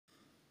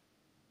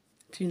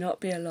Do not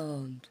be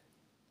alarmed.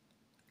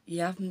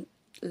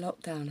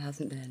 Lockdown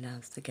hasn't been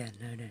announced again.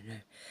 No.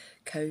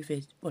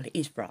 COVID, well, it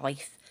is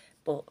rife,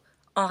 but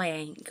I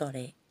ain't got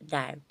it.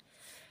 No.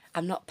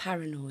 I'm not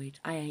paranoid.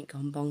 I ain't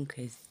gone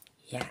bonkers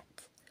yet.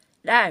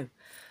 No.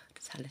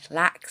 Just had a little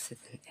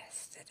accident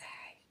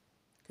yesterday.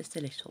 Just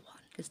a little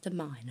one. Just a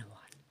minor one.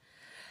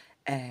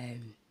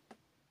 And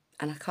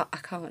I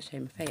can't show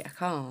my face. I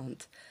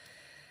can't.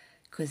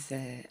 Because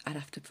I'd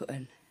have to put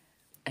an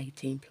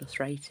 18 plus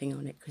rating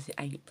on it because it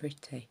ain't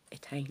pretty.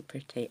 It ain't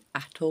pretty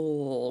at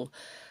all.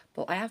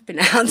 But I have been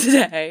out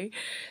today,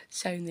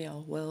 showing the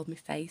old world my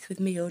face with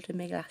me hood and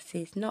my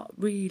glasses. Not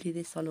really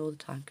this on all the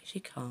time because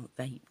you can't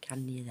vape,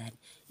 can you then?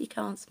 You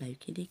can't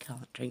smoke it, you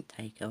can't drink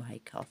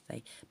takeaway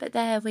coffee. But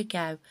there we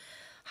go.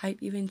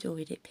 Hope you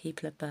enjoyed it,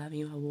 people of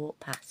Birmingham I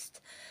walked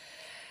past.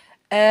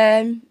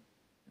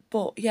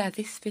 But yeah,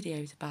 this video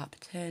is about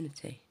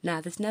paternity.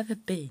 Now, there's never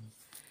been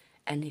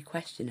any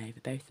question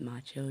over both of my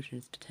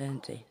children's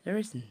paternity. There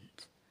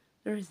isn't.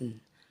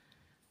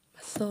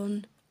 My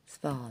son's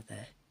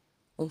father,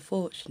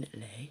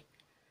 unfortunately,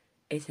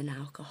 is an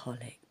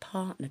alcoholic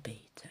partner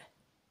beater.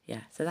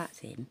 Yeah, so that's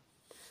him.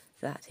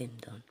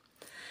 Done.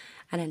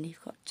 And then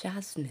you've got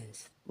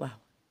Jasmine's,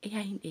 well, he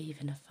ain't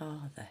even a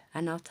father.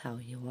 And I'll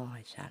tell you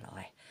why, shall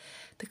I?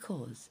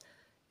 Because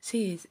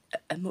she is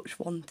a much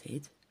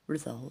wanted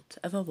result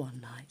of a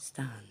one night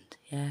stand,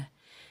 yeah,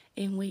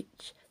 in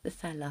which the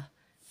fella,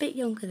 a bit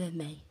younger than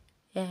me,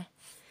 yeah,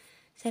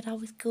 said I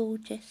was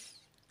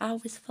gorgeous, I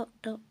was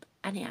fucked up,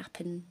 and it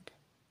happened,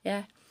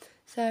 yeah.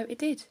 So it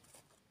did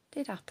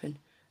happen.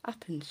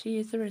 She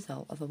is the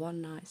result of a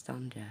one night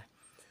stand, yeah.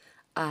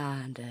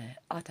 And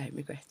I don't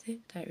regret it.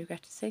 Don't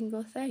regret a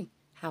single thing.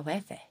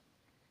 However,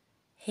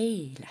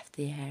 he left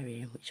the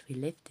area in which we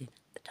lived in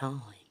at the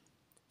time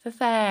for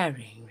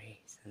varying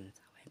reasons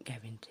I won't go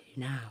into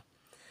now.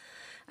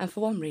 And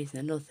for one reason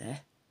or another,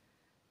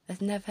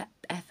 has never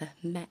ever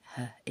met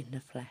her in the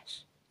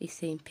flesh. He's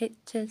seen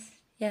pictures,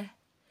 yeah.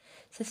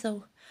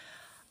 So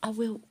I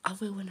will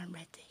when I'm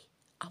ready.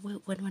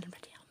 When I'm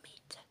ready, I'll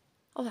meet her.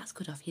 Oh, that's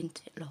good of you,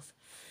 isn't it, love?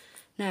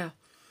 Now,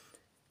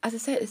 as I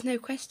said, there's no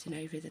question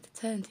over the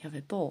paternity of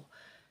it, but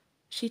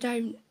she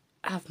don't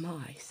have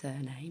my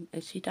surname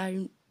and she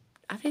don't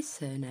have his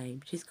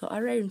surname. She's got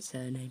her own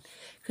surname.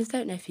 Because I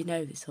don't know if you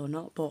know this or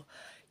not, but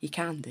you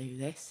can do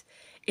this.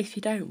 If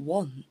you don't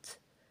want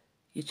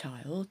your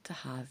child to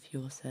have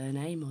your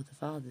surname or the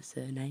father's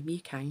surname, you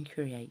can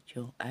create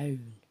your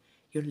own.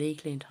 You're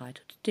legally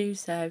entitled to do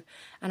so,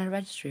 and a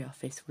registry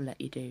office will let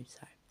you do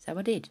so. So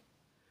I did.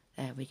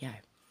 There we go.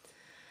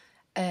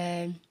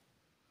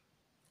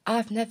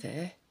 I've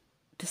never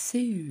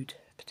pursued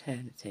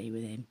paternity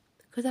with him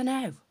because I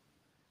know.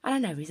 And I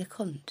know he's a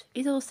cunt.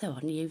 He's also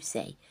on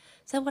UC.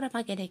 So what am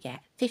I going to get?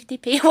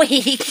 50p a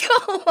week?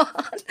 Come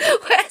on.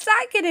 Where's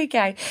that going to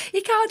go?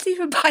 You can't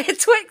even buy a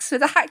Twix for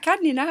that,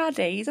 can you,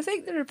 nowadays? I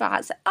think they're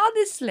about... So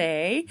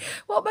honestly,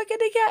 what am I going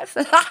to get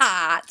for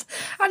that?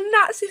 And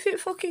that's if it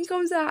fucking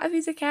comes out of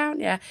his account,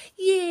 yeah.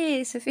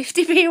 Yes, for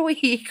 50p a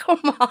week. Come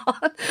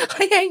on.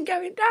 I ain't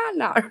going down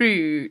that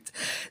route.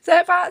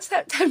 So about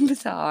September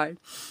time,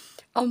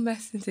 on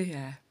Messenger,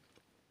 yeah.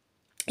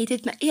 He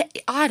did.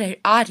 I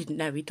didn't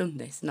know he'd done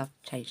this, and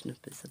I've changed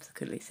numbers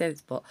subsequently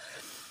since. But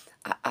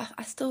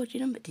I stored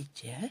your number, did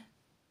you?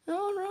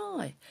 All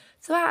right.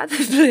 So out of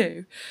the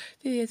blue,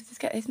 I just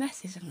get this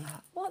message. I'm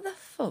like, what the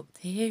fuck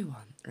do you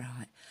want,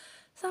 right?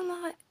 So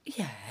I'm like,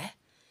 yeah.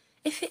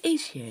 If it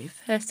is you,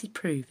 firstly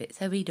prove it.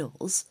 So he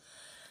does.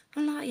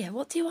 I'm like, yeah.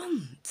 What do you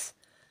want?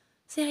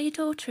 See how your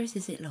daughter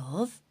is it,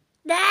 love?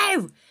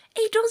 No,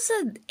 he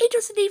doesn't. He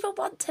doesn't even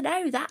want to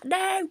know that.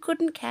 No,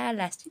 couldn't care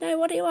less. Do you know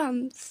what he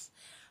wants?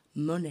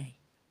 Money.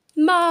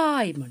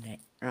 My money,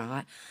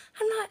 right?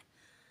 I'm like,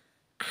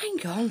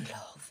 hang on,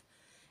 love.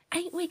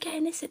 Ain't we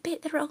getting this a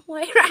bit the wrong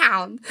way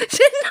round?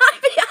 Shouldn't I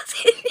be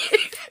asking you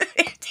for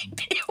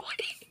 50p a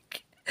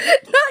week?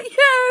 Not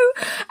you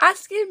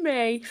asking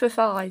me for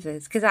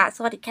fivers, because that's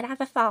what it can have,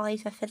 a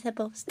fiver for the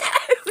bus. No,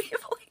 you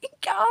fucking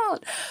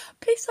can't.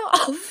 Piss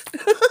off.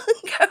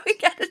 Go and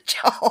get a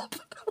job.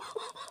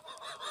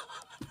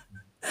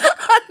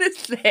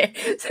 Honestly,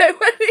 so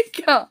when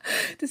we got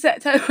to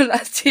September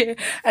last year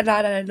and I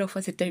had enough, I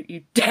said, don't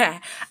you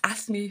dare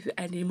ask me for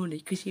any money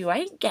because you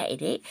ain't getting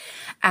it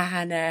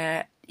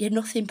and you're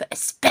nothing but a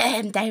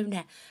sperm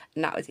donor.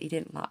 And that was, he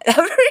didn't like that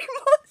very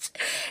much.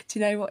 Do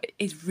you know what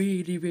is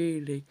really,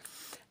 really,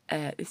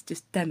 this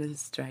just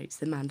demonstrates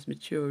the man's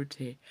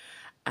maturity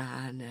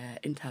and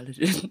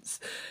intelligence.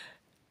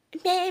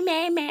 That's very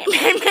rude.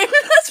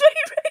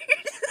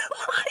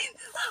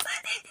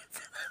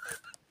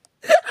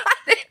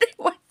 I didn't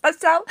want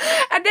myself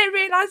and then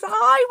realised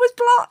I was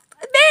blocked.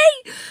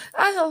 Me!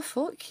 I thought,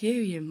 fuck you,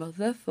 you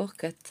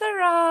motherfucker.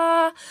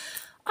 Ta-ra!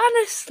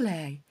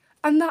 Honestly.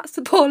 And that's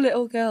the poor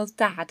little girl's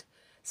dad.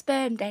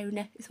 Sperm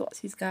donor is what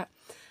she's got.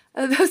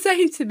 And I was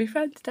saying to my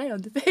friend today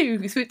on the phone,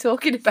 because we're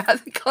talking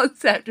about the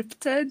concept of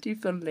paternity,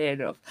 funnily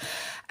enough.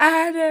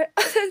 And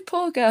I said,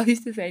 poor girl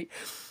used to think,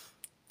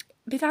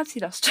 my dad's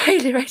in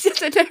Australia. I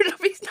said, no,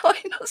 love, he's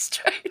not in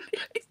Australia.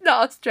 He's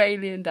not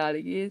Australian,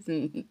 darling. He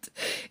isn't.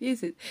 He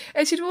isn't.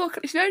 And she's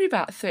only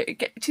about 30.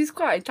 She's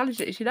quite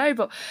intelligent, you know,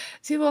 but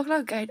she'd walk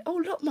along going,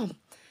 oh, look, Mum,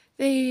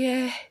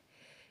 the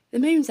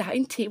moon's out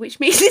in tea, which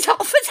means it's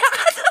hot for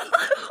Dad.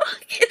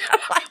 You know,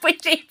 I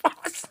wish it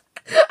was.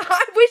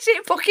 I wish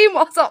it fucking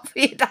was hot for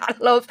your dad,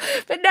 love.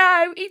 But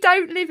no, he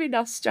don't live in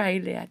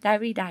Australia. No,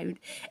 he don't.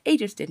 He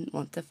just didn't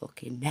want to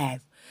fucking know.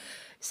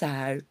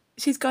 So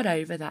she's got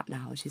over that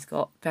now. She's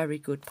got very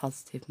good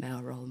positive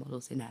male role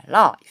models in her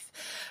life.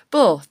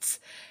 But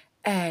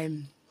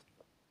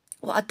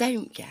what I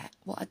don't get,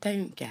 well,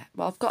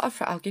 I've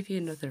got I'll give you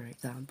another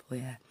example,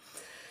 yeah.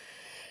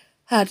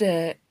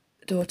 Had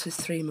daughters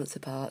 3 months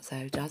apart,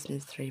 so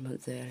Jasmine's 3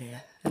 months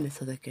earlier, and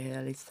this other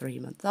girl is 3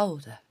 months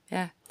older,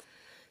 yeah.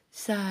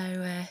 So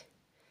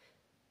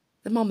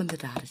the mum and the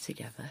dad are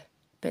together,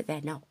 but they're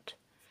not.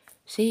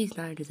 She's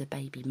known as a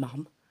baby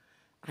mum,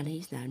 and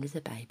he's known as a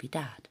baby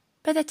dad.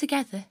 But they're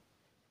together.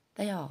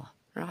 They are,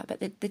 right? But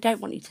they don't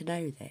want you to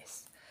know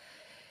this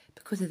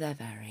because of their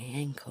varying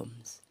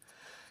incomes.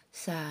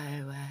 So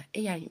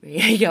he ain't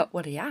really got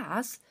what he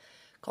has.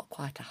 Got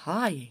quite a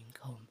high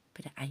income,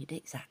 but it ain't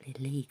exactly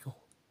legal.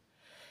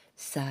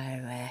 So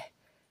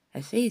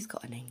as he's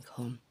got an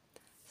income,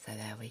 so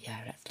there we go.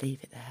 Let's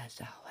leave it there,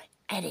 shall we?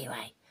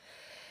 Anyway,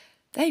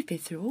 they've been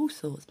through all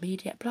sorts,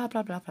 media, blah,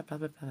 blah, blah, blah, blah,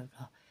 blah, blah,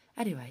 blah.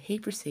 Anyway, he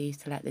proceeds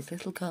to let this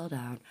little girl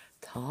down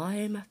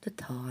time after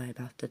time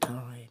after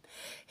time.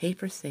 He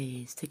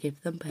proceeds to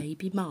give them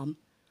baby mum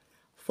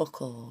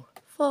fuck all.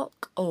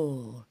 Fuck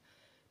all.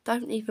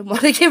 Don't even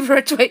want to give her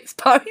a Twix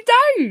bar. Don't.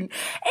 He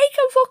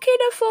can fucking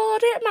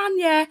afford it, man,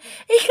 yeah.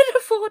 He can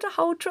afford a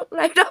whole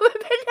truckload of them,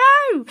 but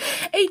no.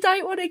 He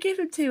don't want to give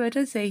them to her,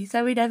 does he?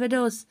 So he never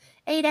does.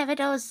 He never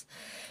does.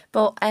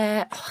 But,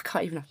 I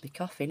can't even have my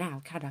coffee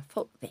now, can I?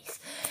 Fuck this.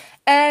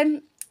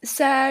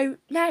 So,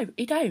 no,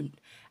 he don't.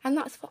 And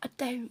that's what I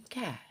don't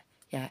get,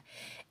 yeah.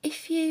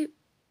 If you...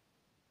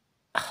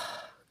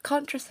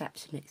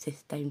 contraception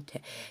exists, don't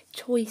it?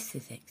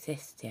 Choices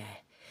exist, yeah.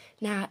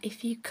 Now,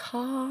 if you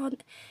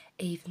can't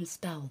even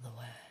spell the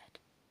word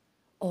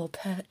or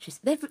purchase,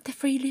 they're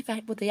freely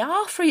available. They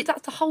are free.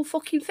 That's the whole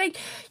fucking thing.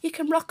 You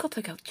can rock up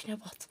and go, do you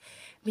know what?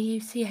 My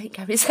UC ain't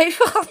going so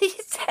far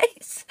these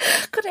days.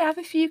 Could I have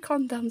a few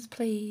condoms,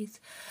 please?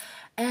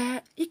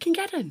 You can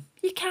get them.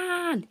 You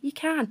can.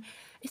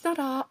 It's not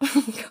art.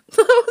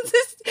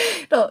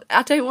 Look,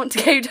 I don't want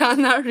to go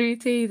down that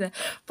route either.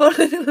 But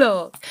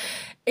look,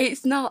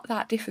 it's not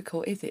that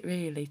difficult, is it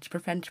really, to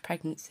prevent a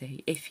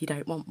pregnancy if you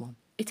don't want one?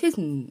 It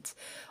isn't.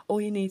 All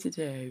you need to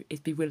do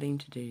is be willing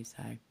to do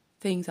so.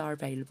 Things are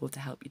available to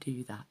help you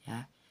do that,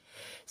 yeah?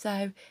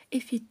 So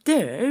if you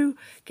do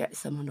get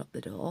someone up the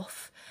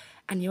duff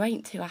and you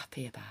ain't too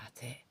happy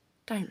about it,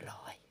 don't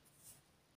lie.